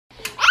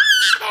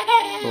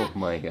Oh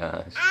my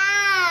gosh.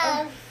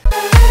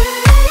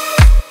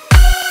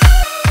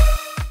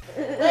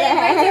 He's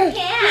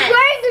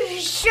wearing the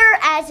shirt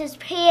as his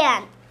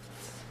pants.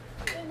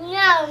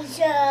 No, it's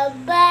a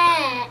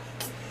bat.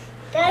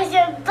 There's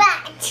a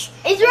bat.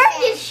 He's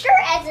wearing his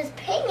shirt as his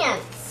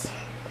pants.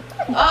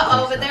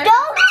 Uh-oh, but there's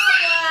Don't.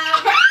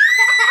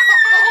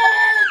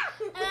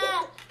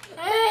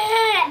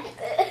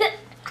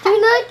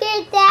 Look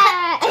at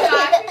that.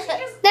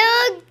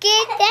 Look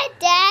at that,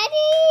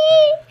 Daddy.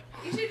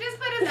 You should just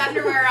put his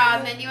underwear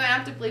on, then you won't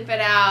have to bleep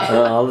it out.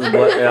 I'll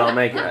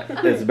make it.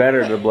 It's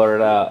better to blur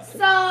it out. So,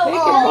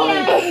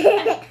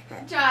 yeah.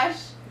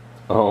 Josh.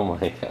 Oh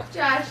my god.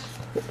 Josh.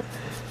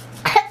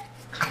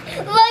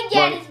 Look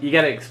at it. You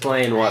gotta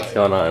explain what's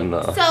going on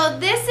though. So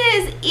this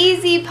is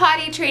Easy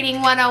Potty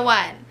Training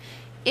 101.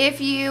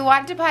 If you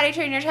want to potty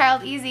train your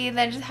child easy,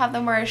 then just have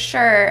them wear a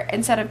shirt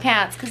instead of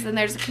pants, because then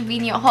there's a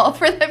convenient hole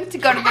for them to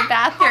go to the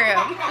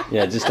bathroom.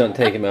 Yeah, just don't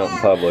take him out in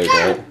public,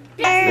 right?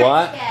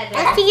 What?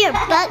 I see your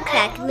butt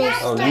crack,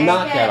 mister. Oh,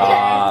 knock it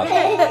off.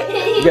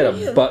 You got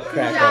a butt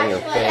crack on your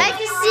I face.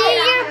 can see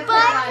your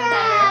butt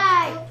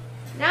crack.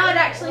 Now it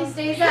actually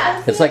stays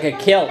up. It's like a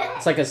kilt.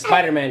 It's like a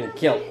Spider-Man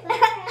kilt.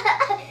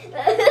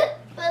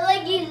 But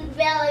look, his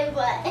belly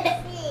button.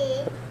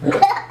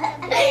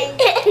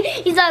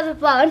 He's on the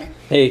phone.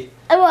 Hey.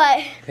 What?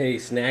 Hey,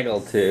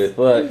 Snaggletooth.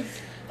 Look.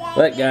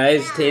 Look,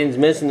 guys. Tane's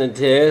missing a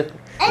tooth.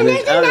 And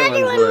his there's other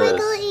another one's one, loose.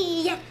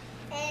 Wiggly.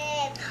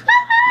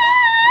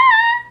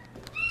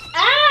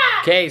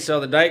 Okay, so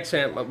the Dyches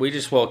family, we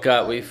just woke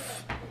up. We've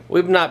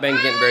not been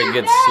getting very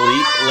good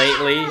sleep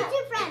lately.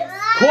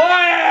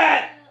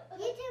 Quiet!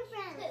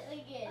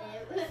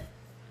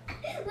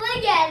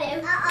 Look at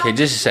him. Okay,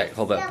 just a sec.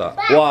 Hold that thought.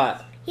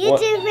 What?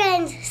 YouTube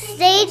friends,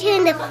 stay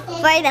tuned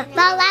for the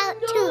Fallout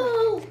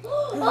 2.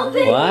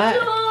 What?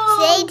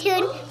 Stay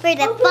tuned for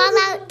the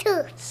Fallout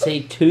 2.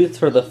 Say tooth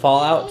for the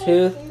Fallout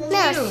tooth?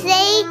 No,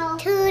 stay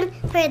tuned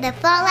for the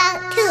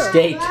Fallout 2.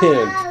 Stay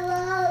tuned.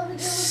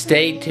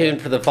 Stay tuned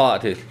for the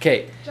Fallout tooth.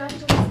 Okay.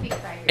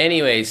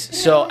 Anyways,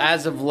 so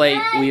as of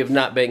late, we have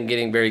not been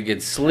getting very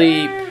good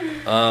sleep.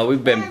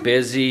 We've been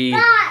busy.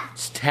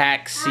 It's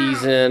tax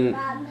season.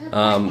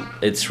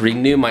 It's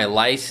renew my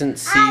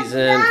license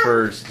season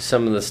for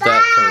some of the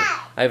stuff.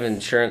 I have an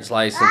insurance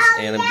license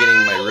and I'm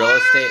getting my real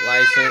estate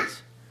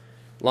license.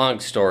 Long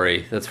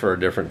story. That's for a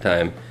different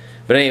time.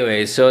 But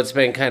anyways, so it's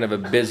been kind of a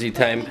busy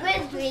time.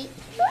 Hey,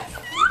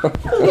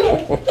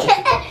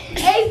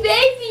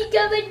 baby,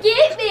 come and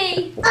get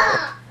me.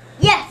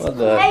 Yes. What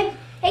the?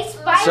 Hey,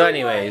 Spider. So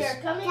anyways,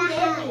 come and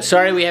get me.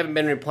 sorry we haven't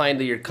been replying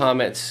to your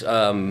comments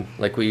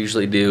like we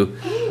usually do.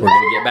 We're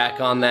going to get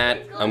back on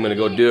that. I'm going to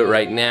go do it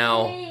right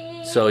now.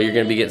 So you're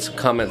going to be getting some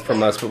comments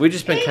from us. But we've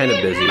just been kind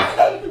of busy.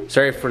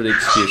 Sorry for the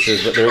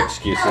excuses, but they're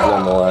excuses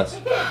nonetheless.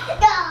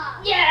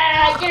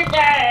 Yeah, you're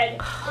dead.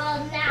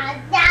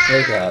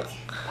 Wake up.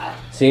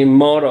 See,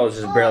 Moto's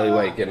is barely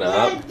waking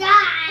up.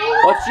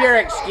 What's your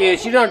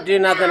excuse? You don't do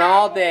nothing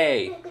all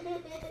day.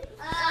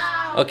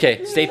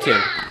 Okay, stay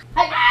tuned.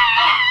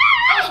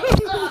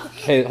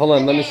 Hey, hold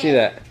on, let me see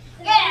that.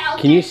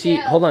 Can you see,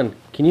 hold on,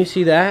 can you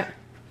see that?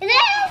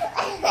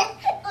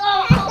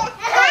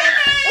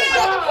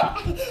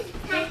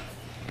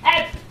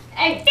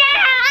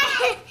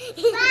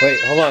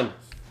 Wait, hold on.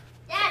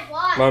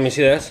 Mom, you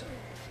see this?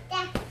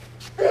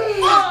 Look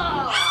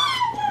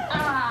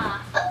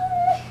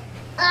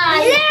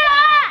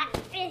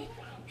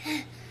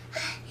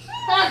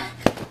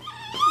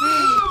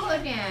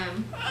at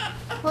him.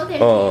 Hold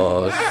him.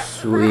 Oh,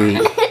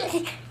 sweet.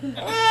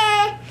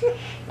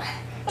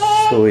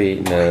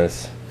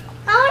 Sweetness.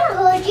 I want to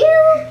hold you.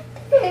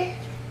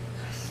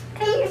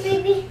 Come here,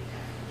 baby.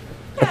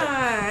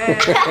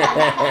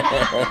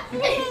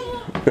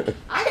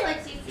 I'll let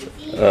you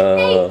see.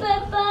 Hey,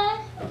 Papa.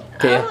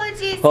 Okay,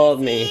 hold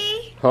me.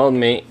 Hold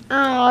me.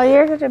 Oh,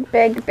 you're such a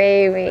big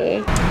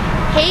baby.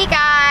 Hey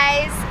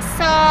guys,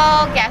 so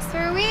guess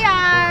where we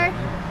are?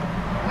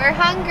 We're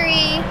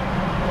hungry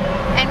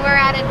and we're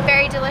at a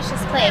very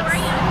delicious place.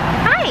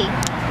 Hi.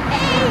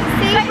 Hey,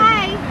 say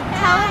hi.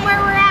 Tell them where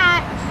we're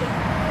at.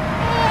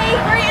 Hey,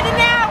 we're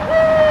In-N-Out.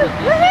 Woo!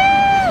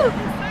 Woohoo!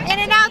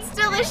 In-N-Out's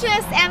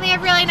delicious and they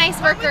have really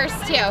nice workers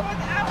too.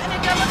 And a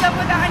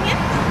double with the onion?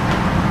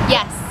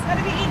 Yes.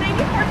 That'll be $8.94,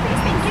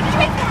 please. Thank you.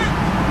 Take that.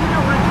 You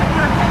don't want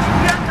ketchup.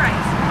 You have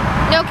fries.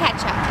 No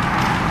ketchup.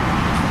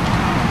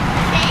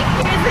 Okay.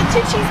 Here's the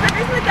 2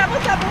 cheeseburgers and the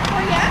double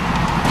for you.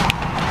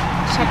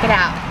 Check it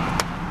out.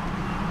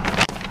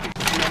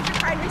 And there's your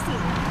card receipt.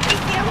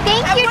 Thank you.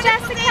 Thank Have a you,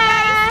 wonderful Jessica.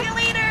 day. See you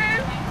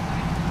later.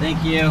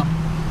 Thank you.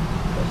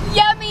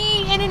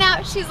 Yummy!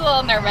 In-N-Out. She's a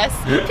little nervous.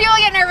 People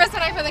get nervous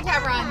when I put the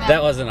camera on them.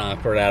 That wasn't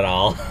awkward at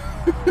all.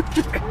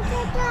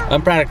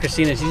 I'm proud of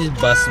Christina. She just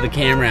busted the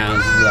camera out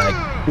and she's like,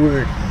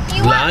 we're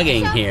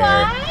vlogging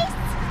here.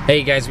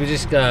 Hey guys, we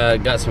just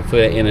got some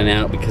food at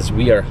In-N-Out because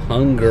we are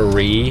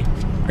hungry.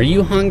 Are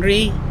you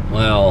hungry?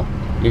 Well,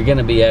 you're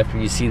gonna be after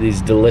you see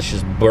these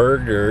delicious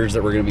burgers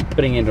that we're gonna be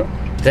putting into.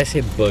 Did I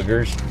say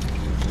boogers?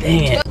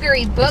 Dang it.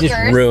 Boogery I boogers.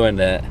 just ruined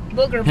it.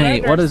 Booger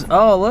Hey, boogers. what is,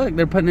 oh look,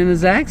 they're putting in a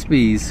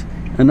Zaxby's.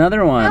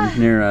 Another one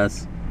near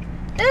us.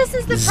 This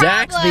is the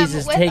problem Zaxby's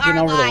is with taking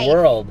our over life. the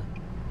world.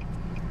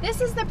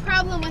 This is the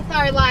problem with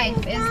our life,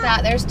 is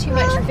that there's too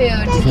much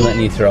food. You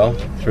letting you throw?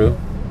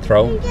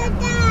 Throw?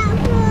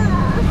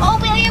 Oh,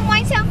 William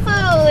wants some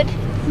food.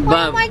 William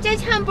Bob. wants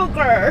his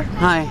hamburger.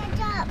 Hi.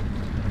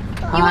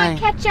 You want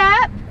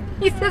ketchup?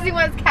 He says he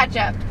wants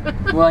ketchup.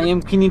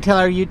 William, can you tell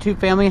our YouTube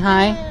family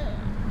hi?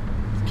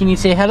 Can you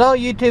say hello,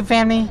 YouTube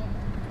family?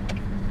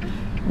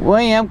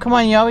 William, come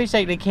on, you always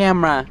take the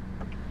camera.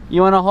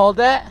 You want to hold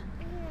it?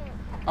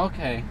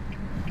 Okay.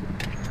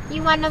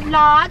 You want to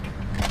vlog?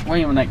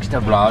 William likes to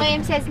vlog.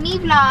 William says, me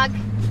vlog.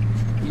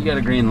 You got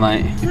a green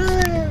light.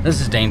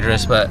 This is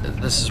dangerous, but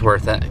this is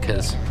worth it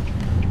because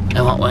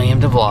I want William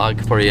to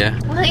vlog for you.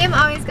 William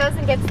always goes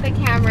and gets the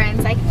camera and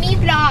is like, me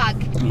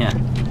vlog. Yeah.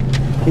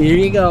 Here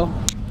you go.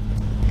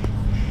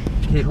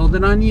 Okay, hold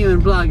it on you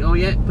and vlog. Oh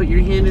yeah, put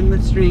your hand in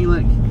the string.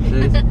 Look,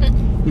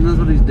 he knows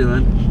what he's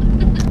doing.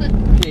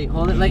 Okay,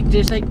 hold it like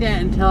just like that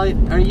and tell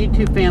our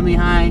YouTube family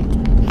hi.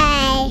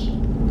 Hi.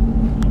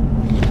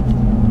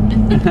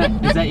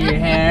 Is that your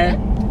hair?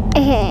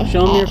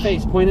 Show them your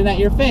face. Point it at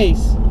your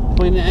face.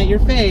 Point it at your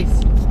face.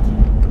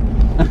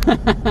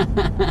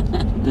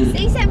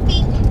 Say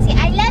something. Say,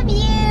 I love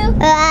you.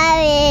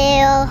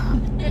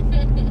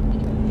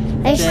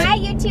 Hi,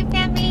 YouTube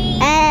family.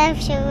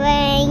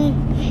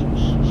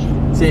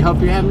 Say, hope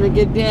you're having a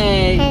good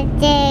day.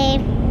 Say,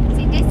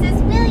 this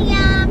is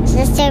William.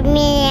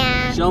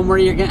 Show them where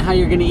you're gonna, how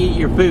you're gonna eat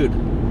your food.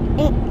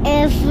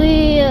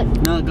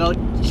 No, go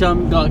show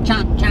them. Go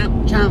chomp,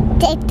 chomp, chomp.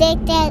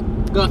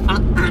 Go.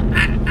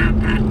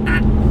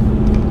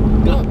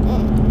 Go.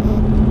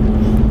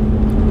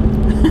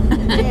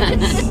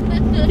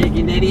 Okay,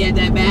 can Daddy have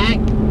that back?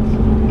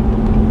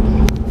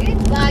 Good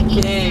vlogging.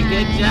 Okay,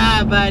 good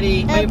job,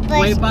 buddy.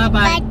 Wave bye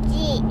bye.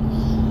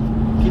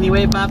 Can you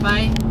wave bye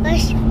bye?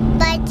 Push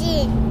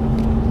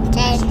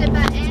the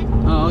button.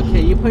 Oh,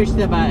 okay. You push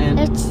the button.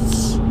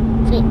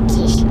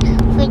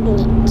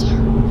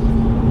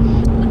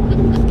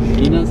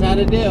 He knows how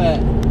to do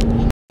it.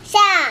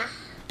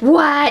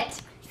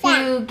 What?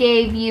 Who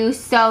gave you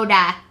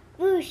soda?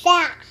 Blue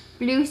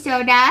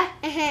soda?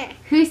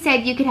 Who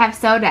said you could have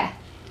soda?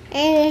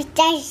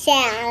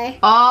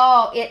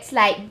 Oh, it's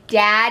like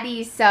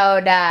daddy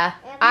soda.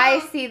 I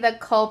see the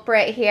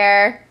culprit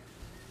here.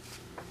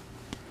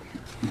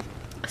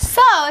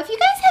 So, if you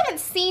guys haven't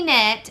seen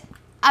it,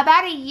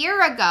 about a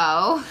year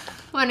ago,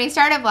 when we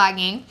started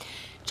vlogging,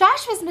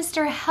 Josh was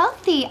Mr.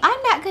 Healthy.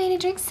 I'm not going to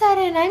drink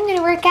soda and I'm going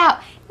to work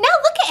out. Now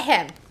look at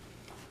him.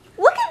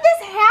 Look at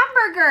this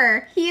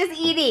hamburger he is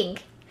eating.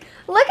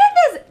 Look at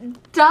this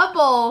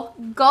double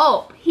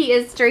gulp he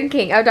is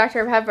drinking of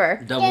Dr. Pepper.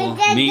 Double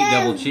meat,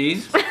 double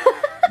cheese,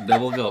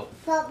 double gulp.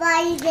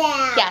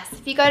 Yes,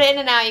 if you go to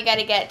In-N-Out, you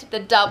gotta get the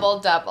double.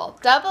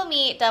 Double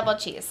meat, double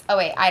cheese. Oh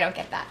wait, I don't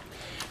get that.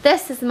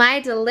 This is my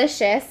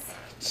delicious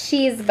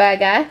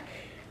cheeseburger.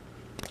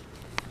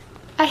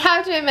 I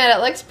have to admit, it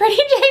looks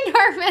pretty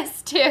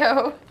ginormous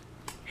too.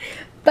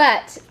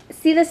 But,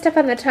 see the stuff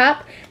on the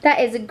top?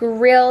 That is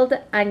grilled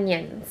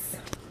onions.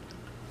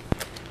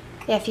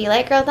 If you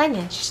like grilled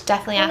onions, you should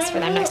definitely ask for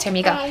them next time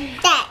you go.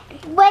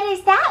 What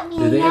is that, Mia?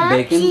 Do they have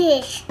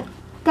bacon?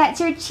 That's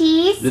your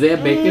cheese? Do they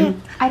have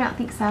bacon? I don't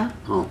think so.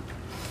 Oh.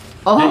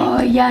 Oh,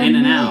 Hey, yummy.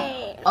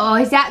 In-N-Out. Oh,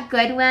 is that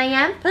good,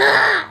 William?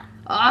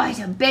 Oh, it's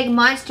a big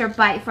monster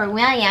bite for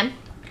William.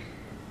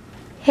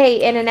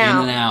 Hey,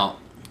 In-N-Out. In-N-Out.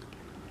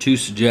 2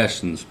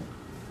 suggestions.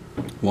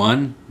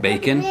 1,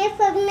 bacon.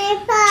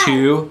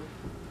 2,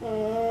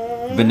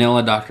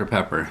 vanilla Dr.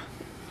 Pepper.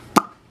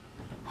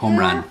 Home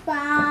run.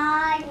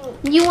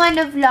 You want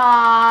to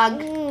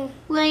vlog?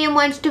 William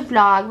wants to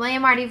vlog.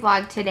 William already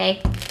vlogged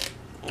today.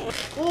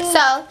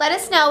 So, let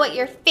us know what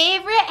your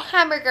favorite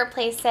hamburger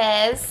place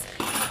is.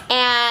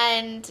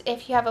 And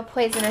if you have a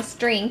poisonous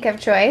drink of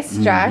choice,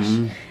 Josh.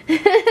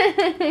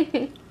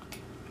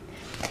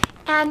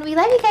 And we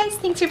love you guys.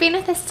 Thanks for being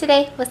with us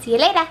today. We'll see you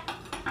later.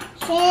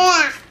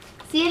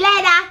 See you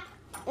later.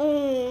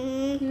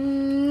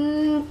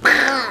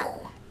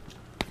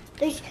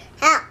 Peace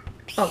out.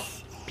 Oh,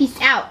 peace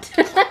out.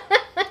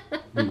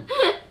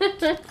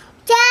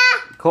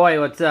 Koi,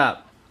 what's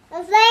up?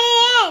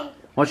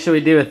 What should we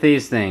do with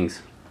these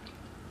things?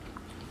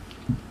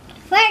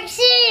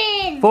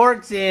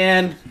 Forks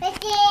in.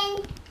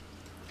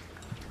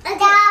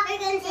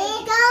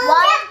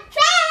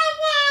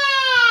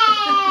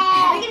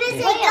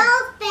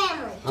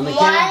 On the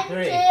count of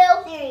 3.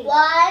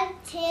 1,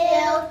 2,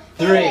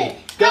 3.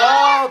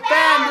 Go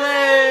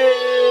family!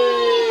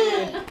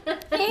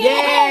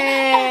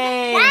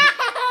 Yay!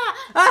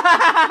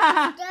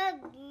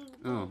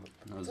 Oh,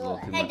 that was a little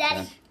too Hey, much. Daddy.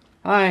 Then.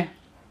 Hi.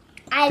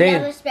 I Dana.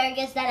 love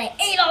asparagus that I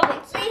ate all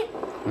week, see?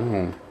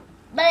 Oh.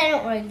 But I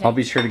don't really I'll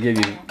be sure to give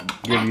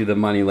you the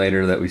money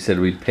later that we said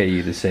we'd pay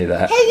you to say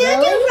that. Hey, you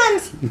do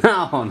runs.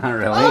 No, not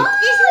really. Oh,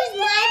 this was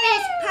my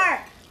best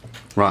part.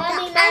 Right.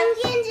 The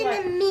onions and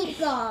the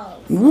meatballs.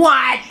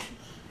 What?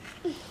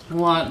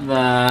 What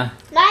the?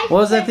 What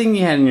was that thing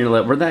you had in your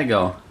lip? Where'd that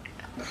go?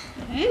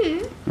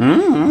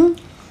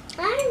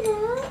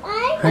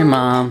 Hi,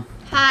 Mom.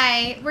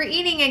 Hi. We're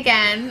eating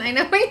again. I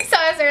know you saw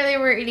us earlier.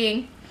 We're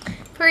eating.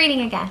 We're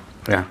eating again.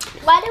 Yeah.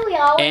 Why do we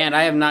always? And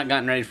I have not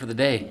gotten ready for the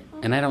day,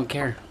 and I don't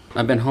care.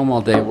 I've been home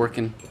all day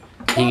working,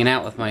 hanging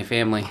out with my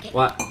family.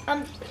 What?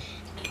 I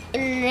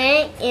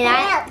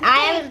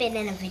haven't been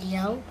in a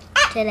video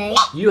today.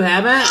 You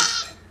haven't?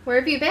 Where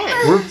have you been?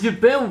 Where have you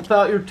been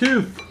without your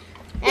tooth?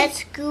 At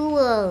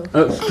school.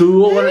 At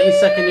school? Why don't you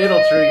suck a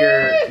noodle through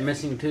your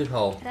missing tooth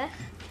hole? Huh?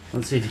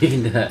 Let's see if you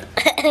can do that.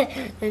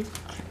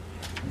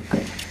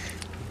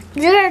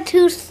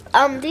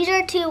 These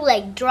are too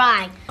like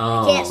dry.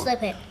 Oh. I can't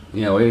slip it.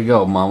 Yeah, way to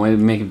go, Mom. Way to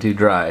make them too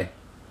dry.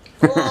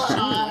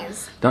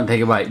 Jeez. Don't take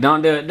a bite.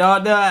 Don't do it.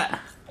 Don't do it.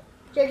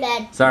 You're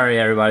dead. Sorry,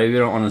 everybody. We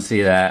don't want to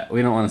see that.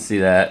 We don't want to see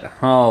that.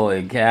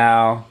 Holy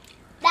cow.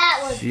 That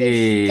was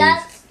Jeez.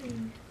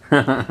 disgusting.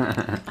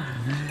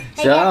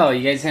 So,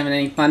 you guys having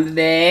any fun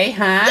today,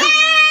 huh? Yeah!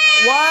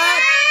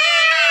 What?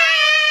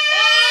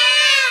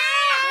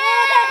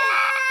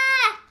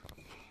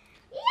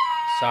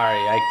 Sorry,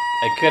 I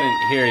couldn't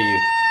hear you.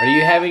 Are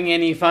you having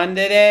any fun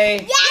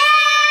today?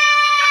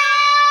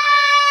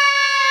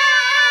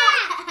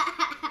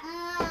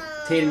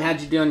 Tatum, how'd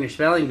you do on your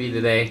spelling bee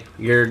today?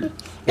 Your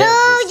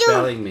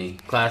spelling bee.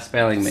 Class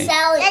spelling bee.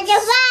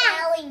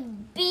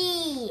 Spelling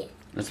bee.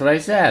 That's what I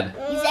said.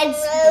 You said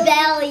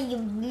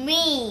spelling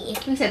me.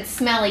 You said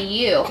smelly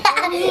you.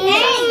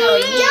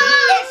 Smelly you.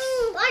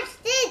 Watch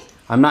this.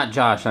 I'm not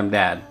Josh, I'm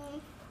Dad.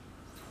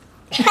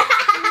 Dad.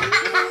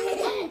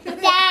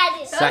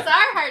 Those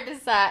are hard to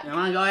suck. Come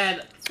on, go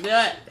ahead. Do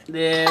it. Do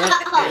it.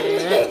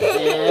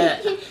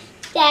 Do it.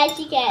 Dad,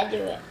 she can't do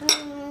it.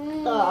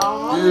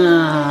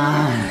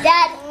 Ah.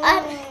 Dad,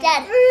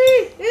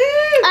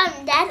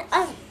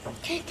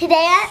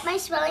 today at my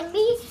spelling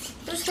bee,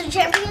 was the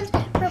champions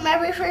from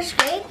every first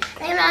grade,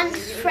 and on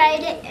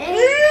Friday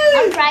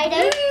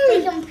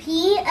they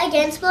compete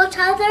against each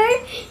other,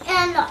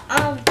 and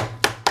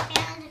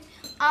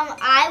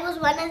I was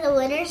one of the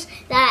winners.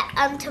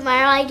 That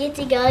tomorrow I get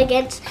to go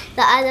against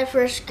the other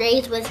first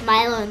grades with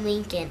Milo and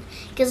Lincoln,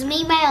 because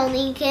me, Milo, and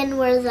Lincoln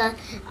were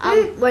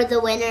the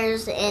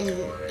winners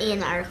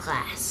in our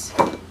class.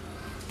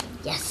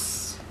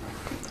 Yes.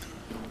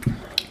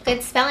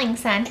 Good spelling,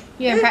 son.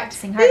 You've been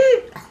practicing hard.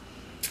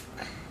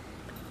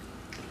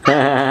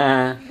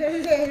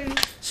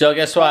 So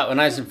guess what? When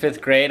I was in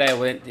 5th grade, I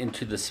went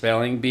into the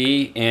spelling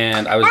bee,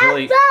 and I was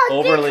really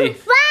overly.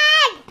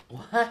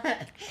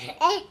 What?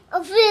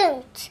 A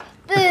fruit.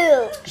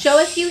 Food. Show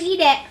us you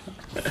eat it.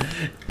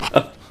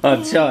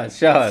 Oh, show us,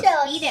 show us.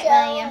 Eat it,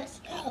 William.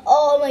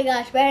 Oh my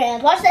gosh, bare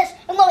hands. Watch this.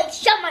 I'm going to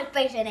shove my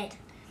face in it.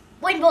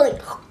 Wait, bully.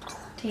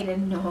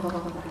 Tatum, no.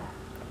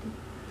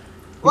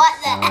 What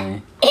the?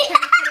 Sorry.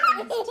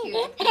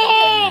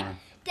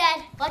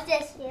 Dad, watch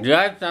this. Do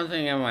I have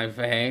something in my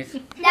face?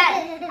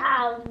 Dad.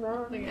 Oh,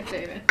 no. Look at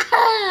Tatum.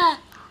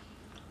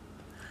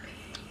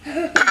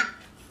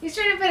 He's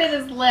trying to put it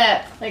in his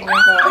lip. Like my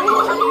boy.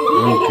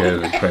 Okay,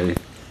 that's crazy.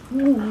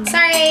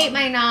 Sorry, I ate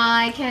my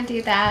gnaw. I can't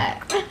do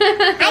that. I'm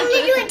going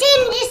to do what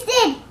Tatum just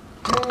did.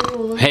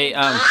 Hey,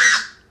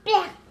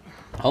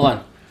 hold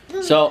on.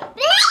 So,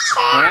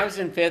 when I was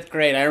in 5th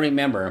grade, I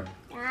remember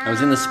I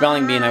was in the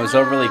spelling bee and I was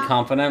overly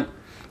confident,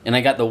 and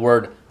I got the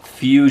word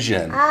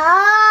fusion.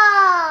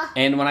 Oh.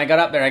 And when I got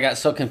up there, I got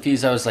so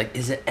confused. I was like,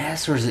 is it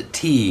S or is it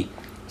T?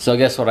 So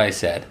guess what I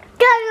said?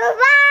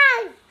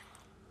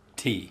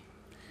 T.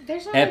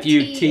 There's no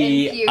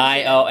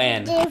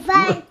F-U-T-I-O-N.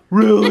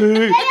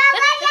 Really?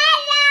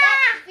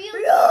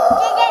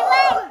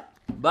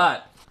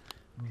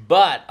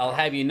 But I'll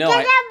have you know,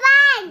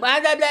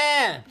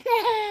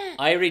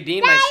 I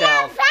redeemed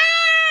myself.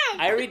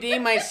 I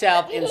redeemed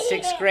myself in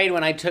 6th grade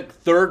when I took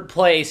 3rd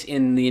place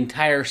in the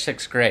entire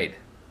 6th grade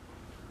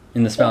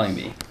in the spelling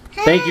bee.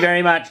 Thank you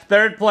very much.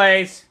 3rd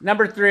place,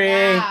 number 3.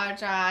 Wow,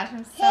 Josh,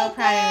 I'm so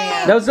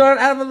proud of you. Those are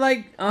out of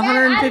like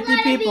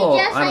 150 people.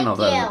 I don't know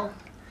that.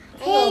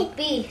 Hey,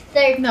 be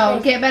third. No,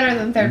 get better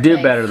than 3rd Do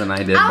place. better than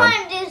I did. I want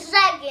to do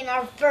second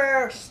or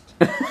first.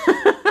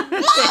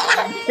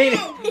 He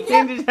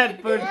just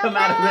had food come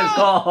out of his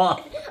hole.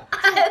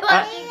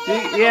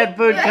 He had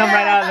food come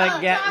right out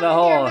of the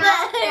hole.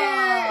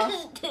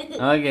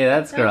 Okay,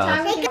 that's gross.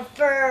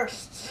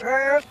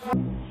 First.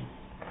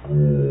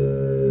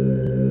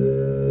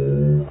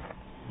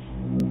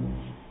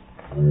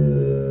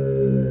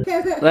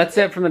 That's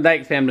it from the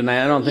Dyke fam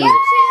tonight. I don't think.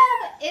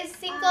 YouTube is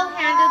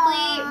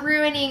single-handedly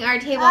ruining our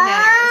table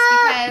manners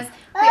because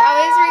we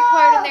always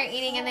record when they're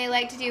eating and they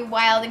like to do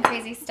wild and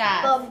crazy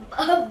stuff.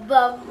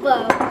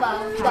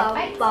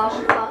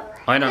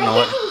 I don't know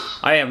what.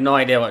 I have no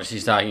idea what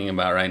she's talking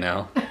about right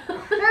now.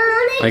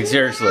 Like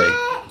seriously,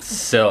 it's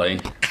silly.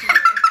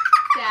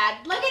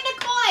 Dad, look at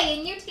Nicole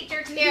and you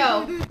teacher too.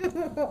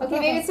 Okay,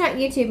 maybe it's not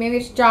YouTube. Maybe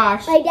it's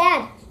Josh. Hey,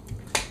 Dad.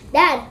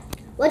 Dad,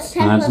 what's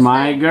 10 That's plus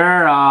my 5?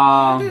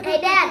 girl. Hey,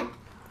 Dad.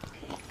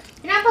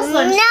 You're not supposed to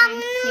lunch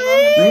time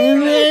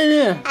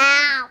table.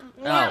 Ow.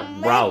 Oh,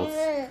 gross.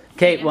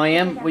 Kate,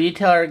 William, will you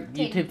tell our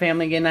YouTube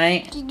family good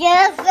night? Today.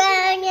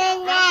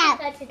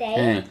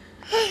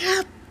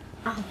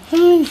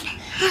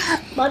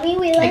 Mommy,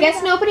 we I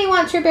guess nobody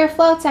wants root beer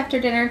floats after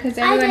dinner because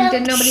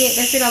nobody ate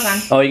their food all gone.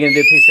 Oh, you gonna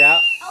do peace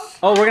out?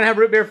 Oh, we're gonna have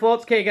root beer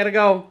floats? Okay, gotta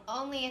go.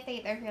 Only if they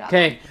eat their food all gone.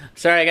 Okay,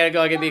 sorry, I gotta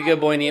go. I gotta be a good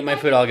boy and eat my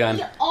food all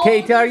gone.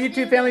 Okay, tell our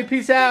YouTube family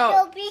peace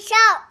out. Peace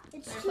out.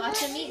 There's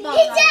lots of meatballs.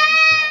 Peace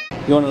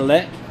out. You want a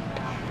lick?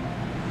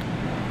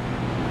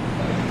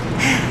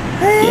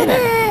 Get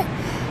it.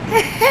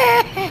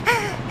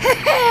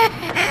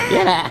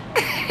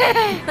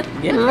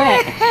 Get a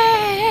lick.